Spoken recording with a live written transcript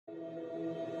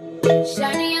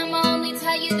Shawty, I'ma only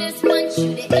tell you this once,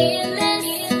 you the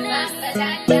illest.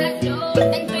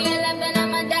 And 311,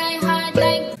 I'ma die hard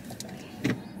like.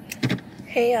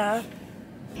 Hey y'all,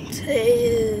 today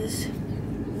is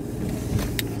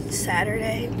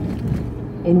Saturday.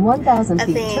 In 1,000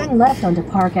 feet, turn left onto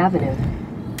Park Avenue.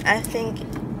 I think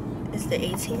it's the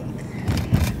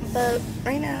 18th. But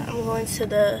right now, I'm going to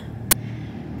the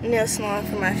nail salon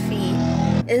for my feet.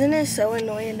 Isn't it so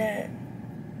annoying that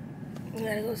you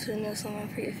gotta go to the nail salon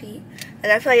for your feet?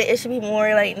 Like, I feel like it should be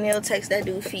more like nail techs that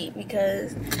do feet,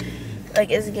 because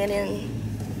like it's getting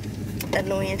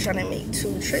annoying trying to make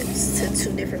 2 trips to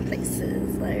 2 different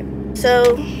places. Like,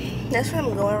 so that's where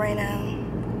I'm going right now.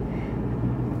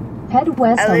 Head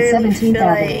west on 17th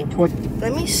Avenue. Like,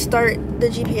 let me start the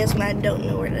GPS when I don't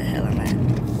know where the hell I'm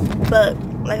at. But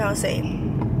like I was saying,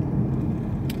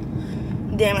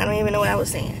 damn, I don't even know what I was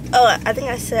saying. Oh, I think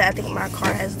my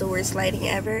car has the worst lighting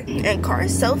ever. And car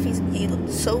selfies be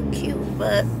so cute,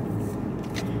 but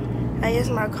I guess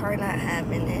my car not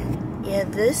having it. Yeah,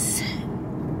 this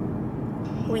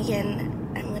weekend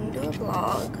I'm gonna do a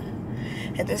vlog,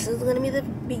 and this is gonna be the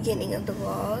beginning of the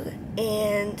vlog,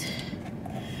 and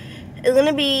it's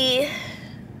gonna be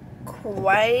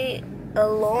quite a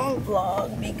long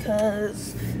vlog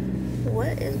because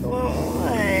what is going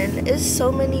on? It's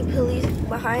so many police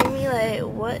behind me. Like,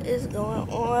 what is going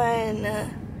on?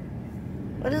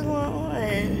 What is going on?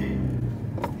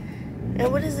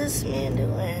 And what is this man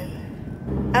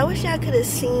doing? I wish I could have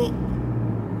seen.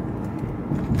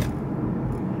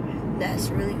 That's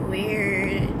really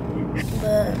weird.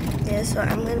 But yeah, so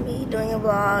I'm gonna be doing a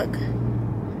vlog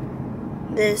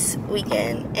this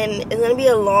weekend, and it's gonna be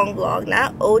a long vlog,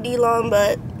 not OD long,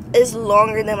 but it's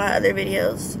longer than my other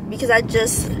videos because I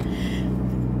just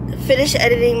finished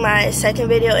editing my second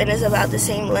video and it's about the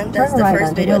same length as the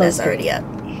first video that's already up.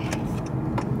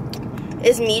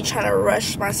 It's me trying to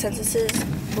rush my sentences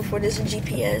before this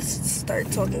GPS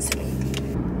starts talking to me.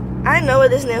 I know where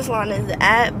this nail salon is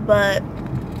at, but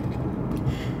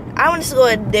I want to go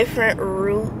a different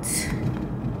route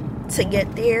to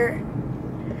get there,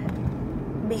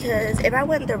 because if I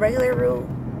went the regular route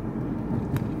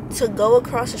to go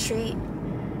across the street,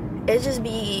 it just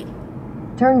be,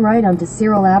 turn right onto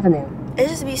Cyril Avenue. It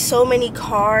just be so many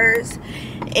cars,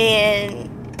 and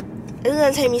it's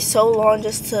gonna take me so long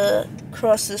just to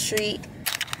cross the street.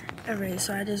 Alright,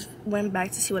 so I just went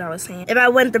back to see what I was saying. If I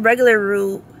went the regular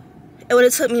route, it would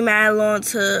have took me mad long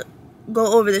to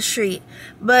go over the street.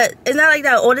 But it's not like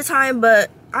that all the time, but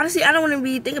honestly, I don't want to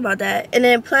be thinking about that. And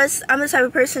then plus, I'm the type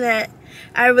of person that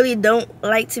I really don't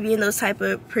like to be in those type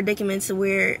of predicaments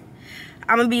where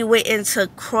I'm gonna be waiting to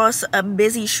cross a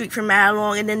busy street for mad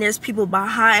long, and then there's people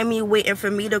behind me waiting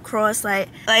for me to cross. Like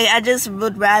I just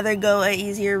would rather go an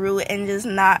easier route and just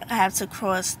not have to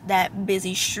cross that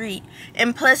busy street.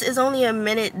 And plus, it's only a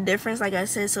minute difference, like I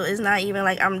said, so it's not even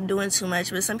like I'm doing too much.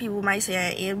 But some people might say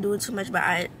I am doing too much, but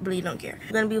I really don't care.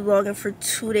 I'm gonna be vlogging for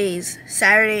 2 days,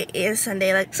 Saturday and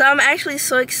Sunday. Like, so I'm actually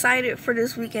so excited for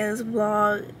this weekend's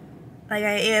vlog. Like,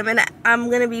 I am, and I'm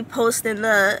gonna be posting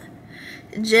the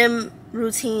gym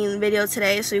routine video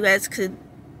today, so you guys could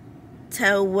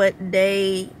tell what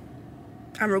day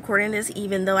I'm recording this,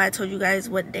 even though I told you guys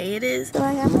what day it is. So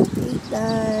I got my feet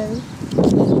done.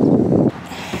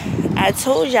 I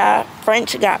told y'all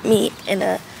French got me in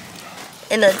a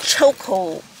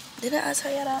chokehold. Didn't I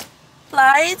tell y'all that?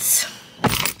 Slides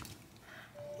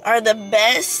are the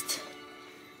best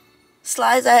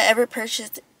slides I ever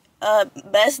purchased.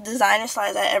 Best designer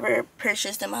slides I ever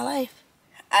purchased in my life.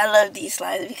 I love these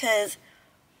slides because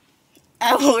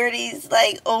I wear these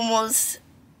like almost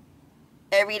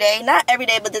every day. Not every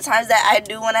day, but the times that I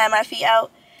do want to have my feet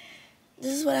out,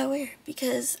 this is what I wear,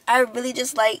 because I really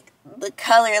just like the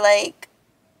color. Like,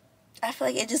 I feel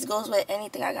like it just goes with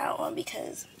anything I got on,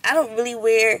 because I don't really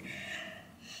wear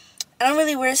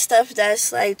stuff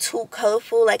that's like too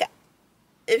colorful. Like,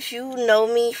 if you know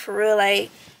me for real, like,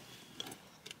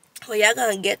 well, y'all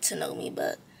gonna get to know me,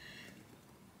 but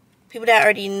people that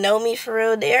already know me for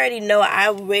real, they already know I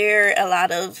wear a lot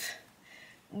of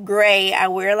gray.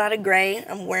 I'm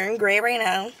wearing gray right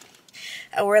now.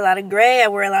 I wear a lot of gray. I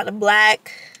wear a lot of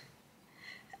black.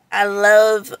 I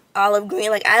love olive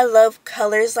green. Like, I love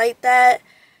colors like that.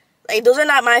 Like, those are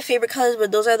not my favorite colors,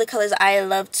 but those are the colors I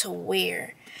love to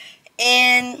wear.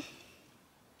 And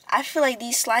I feel like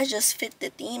these slides just fit the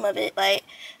theme of it. Like,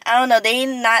 I don't know, they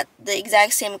not the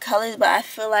exact same colors, but I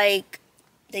feel like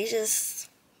they just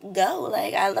go.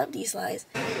 Like, I love these slides.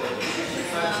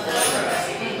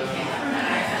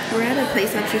 We're at a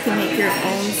place that you can make your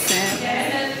own set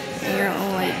and your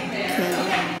own like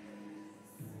candle.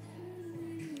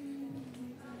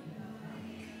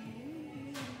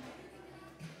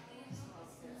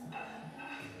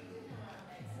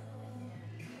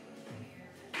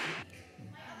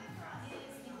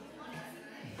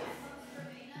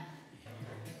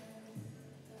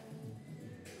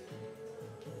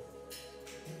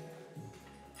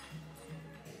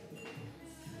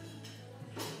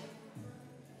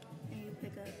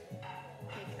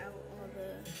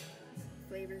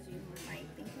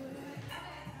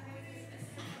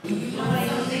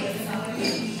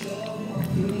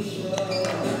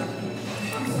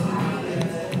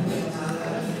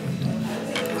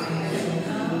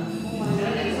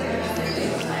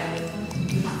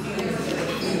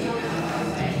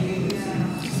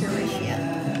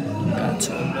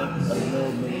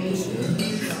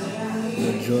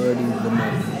 majority of the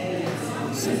money.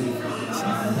 See,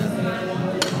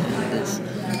 this.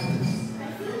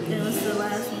 Then what's the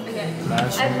last one?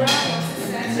 Last one.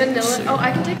 Vanilla. Oh,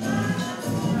 I can take.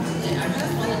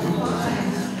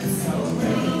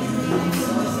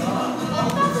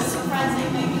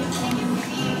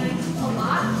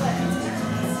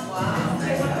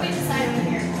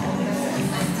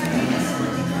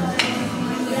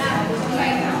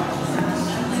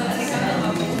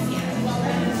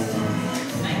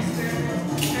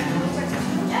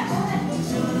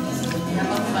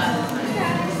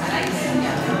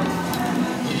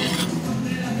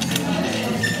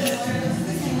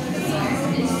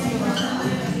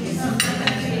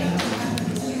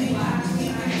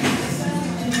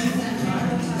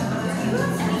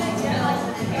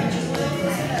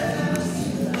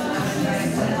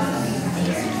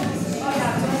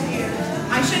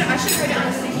 I should go down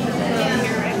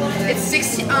and it's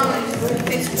 60.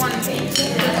 It's 1.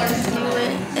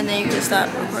 And then you can stop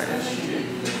recording.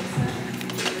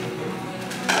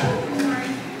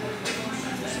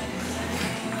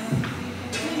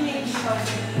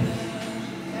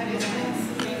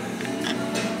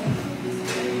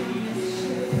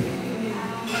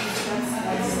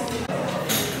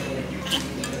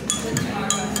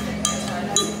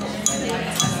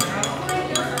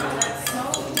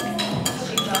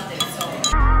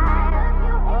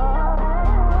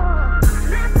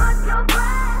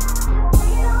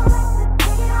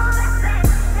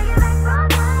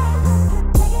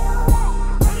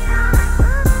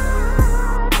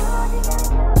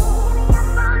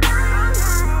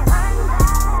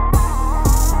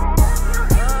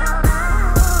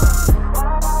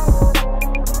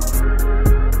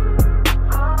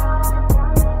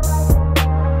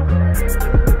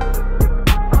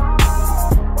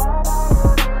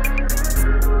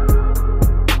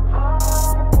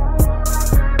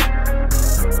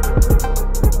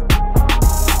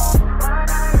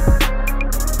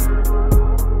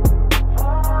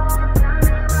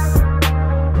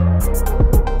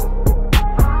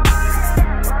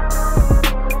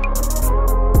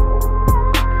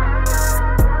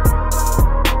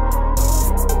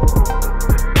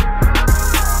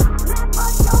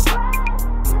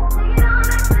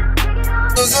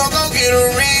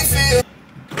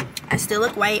 I still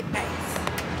look white.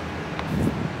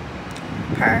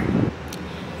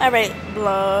 Alright,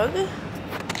 vlog.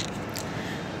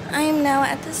 I am now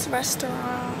at this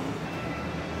restaurant.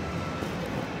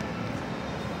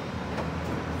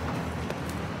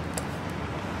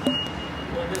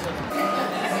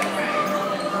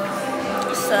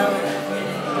 So,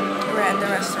 we're at the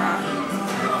restaurant.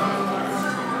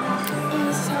 And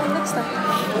this is how it looks like.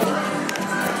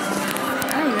 I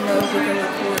don't even know if we can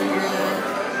record here though.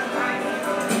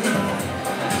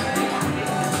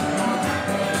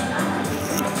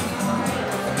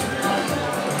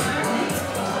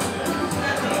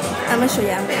 I'm gonna show you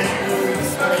how many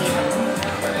views later.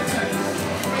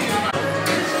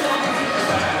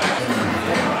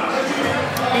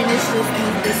 And this is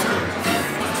these biscuits.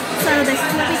 So this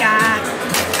is what we got.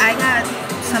 I got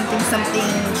something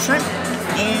shrimp,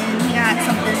 and he got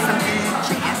something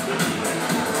chicken.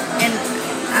 And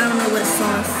I don't know what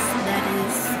sauce that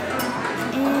is.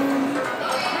 And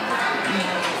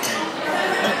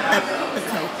the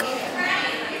Coke.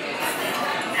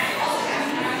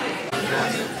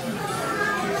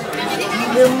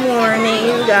 Good morning,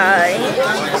 you guys.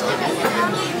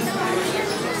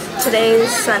 Today is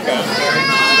Sunday,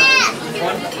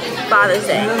 Father's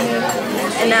Day,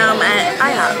 and now I'm at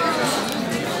IHOP.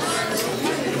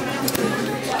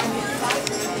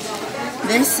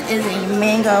 This is a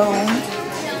mango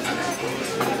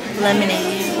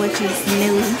lemonade, which is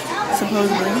new,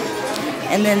 supposedly,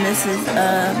 and then this is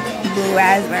a blue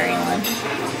raspberry one.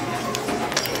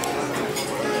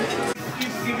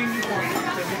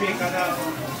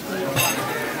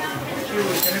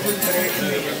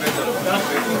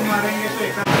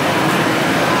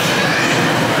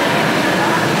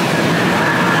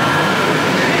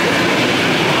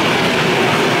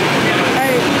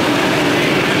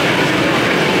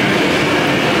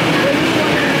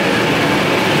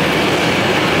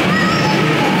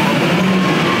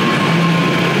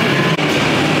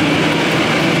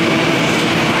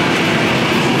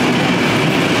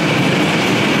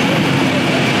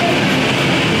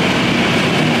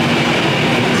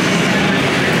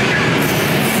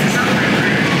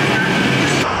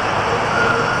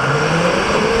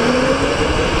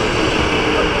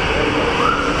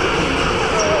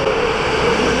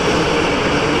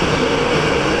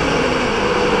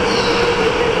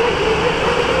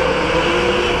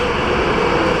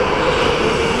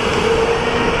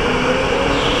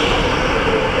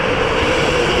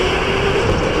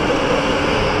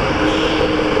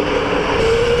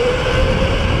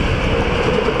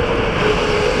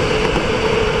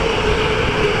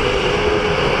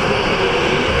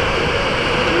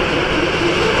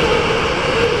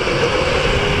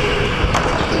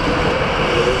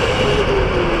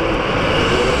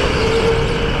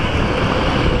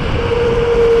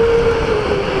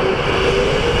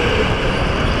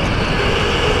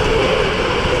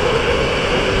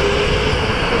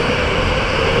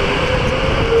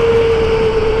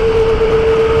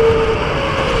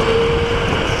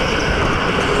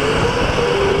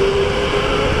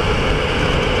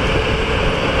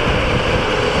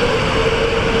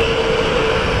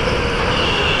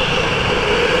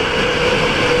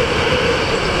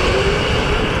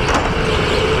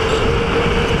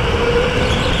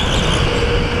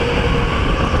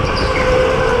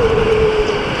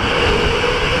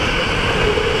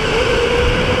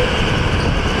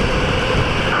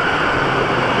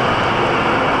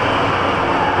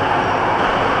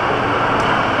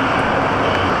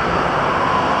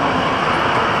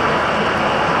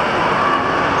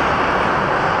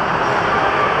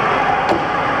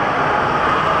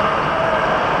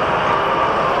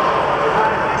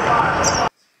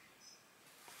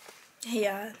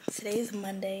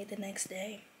 next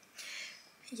day.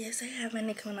 Yes, I have my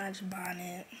Nicki Minaj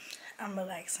bonnet. I'm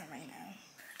relaxing right now.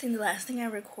 I think the last thing I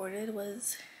recorded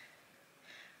was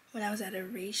when I was at a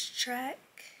racetrack.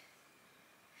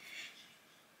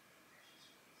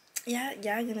 Yeah,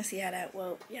 y'all gonna see how that,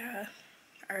 well, y'all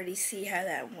already see how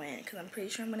that went, because I'm pretty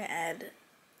sure I'm gonna add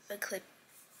a clip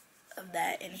of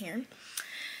that in here.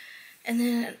 And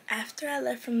then after I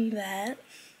left from that,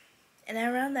 and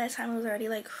around that time it was already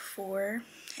like 4,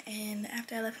 and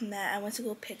after I left from that, I went to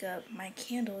go pick up my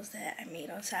candles that I made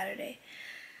on Saturday.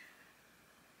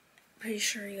 Pretty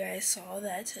sure you guys saw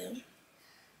that too.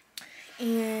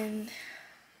 And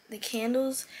the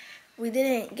candles, we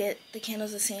didn't get the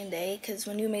candles the same day, because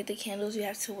when you make the candles you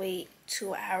have to wait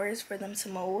 2 hours for them to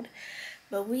mold.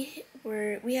 But we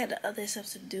had other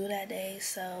stuff to do that day,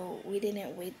 so we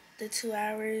didn't wait the 2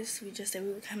 hours. We just said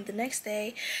we would come the next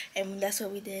day, and that's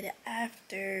what we did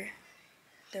after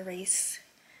the race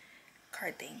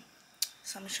card thing.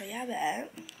 So I'm gonna show y'all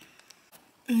that.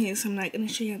 Okay, so I'm not gonna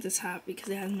show you at the top because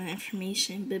it has my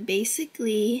information, but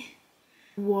basically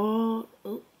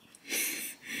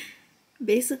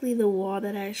basically the wall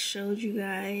that I showed you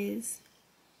guys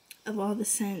of all the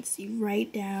scents, you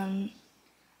write down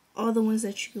all the ones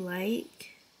that you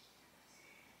like,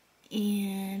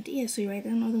 and yeah, so you write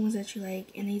down all the ones that you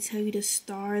like, and they tell you to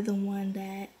star the one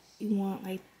that you want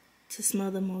like to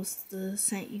smell the most, the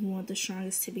scent you want the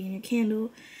strongest to be in your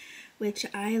candle, which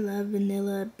I love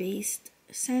vanilla based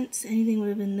scents. Anything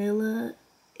with vanilla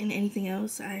and anything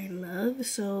else I love,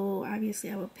 so obviously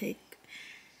I would pick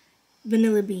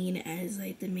vanilla bean as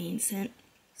like the main scent.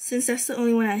 Since that's the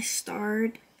only one I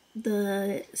starred,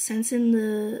 the scents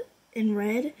in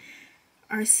red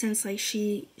are scents like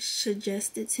she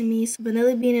suggested to me. So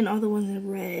vanilla bean and all the ones in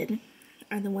red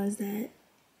are the ones that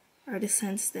are the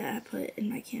scents that I put in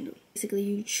my candle. Basically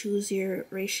you choose your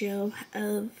ratio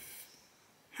of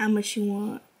how much you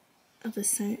want of a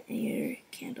scent in your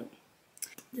candle.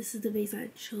 This is the base I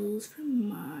chose for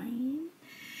mine,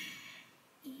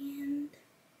 and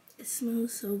it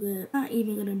smells so good. I'm not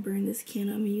even gonna burn this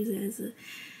candle. I'm gonna use it as a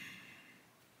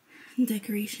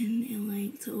decoration and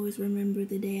like to always remember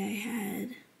the day I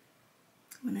had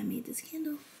when I made this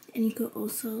candle. And you could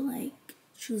also like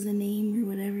choose a name or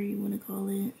whatever you want to call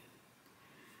it,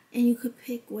 and you could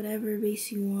pick whatever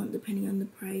base you want depending on the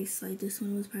price. Like this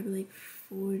one was probably like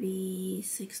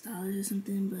 $46 or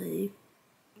something, but you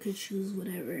could choose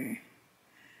whatever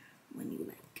one you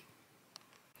like.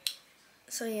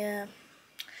 So yeah,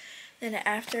 then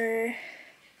after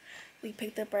we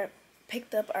picked up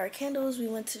our candles, we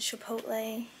went to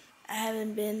Chipotle. I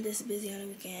haven't been this busy on the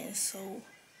weekend in so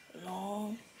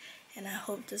long, and I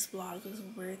hope this vlog was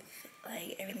worth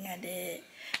like everything I did,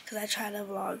 because I try to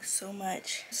vlog so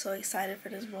much. I'm so excited for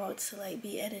this vlog to like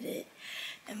be edited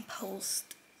and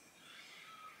post.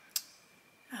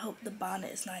 I hope the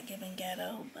bonnet is not giving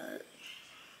ghetto, but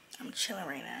I'm chilling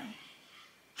right now.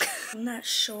 I'm not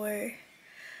sure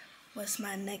what's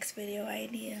my next video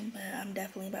idea, but I'm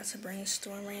definitely about to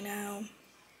brainstorm right now.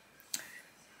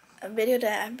 A video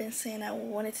that I've been saying I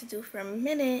wanted to do for a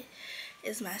minute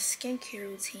is my skincare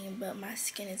routine, but my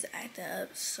skin is acting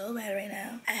up so bad right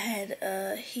now. I had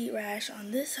a heat rash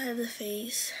on this side of the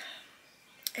face,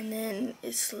 and then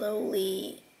it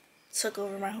slowly took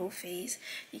over my whole face.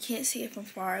 You can't see it from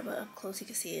far, but up close you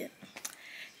can see it.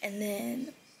 And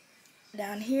then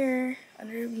down here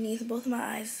underneath both of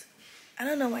my eyes, I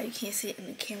don't know why you can't see it in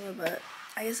the camera, but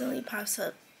I guess it only pops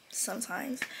up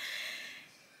sometimes.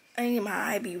 I think my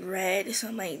eye be red, so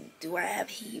I'm like, do I have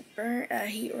heat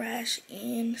rash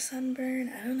and sunburn?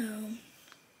 I don't know.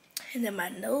 And then my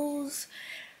nose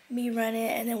be running,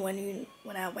 and then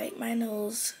when I wipe my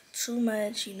nose too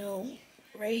much, you know,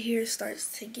 right here starts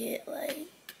to get like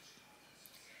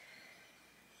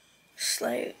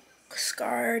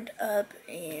scarred up,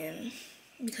 and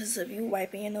because of you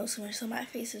wiping your nose so much, so my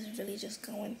face is really just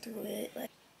going through it. Like,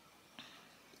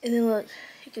 and then look,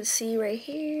 you can see right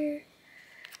here,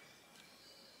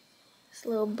 this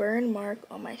little burn mark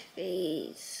on my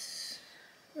face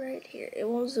right here. It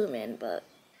won't zoom in, but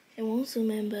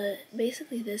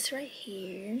basically this right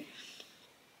here,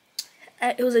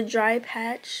 it was a dry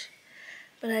patch,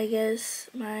 but I guess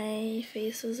my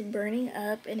face was burning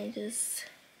up and it just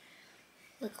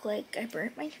looked like I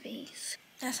burnt my face.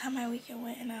 That's how my weekend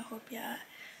went, and I hope y'all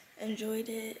enjoyed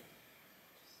it.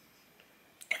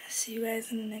 See you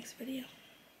guys in the next video.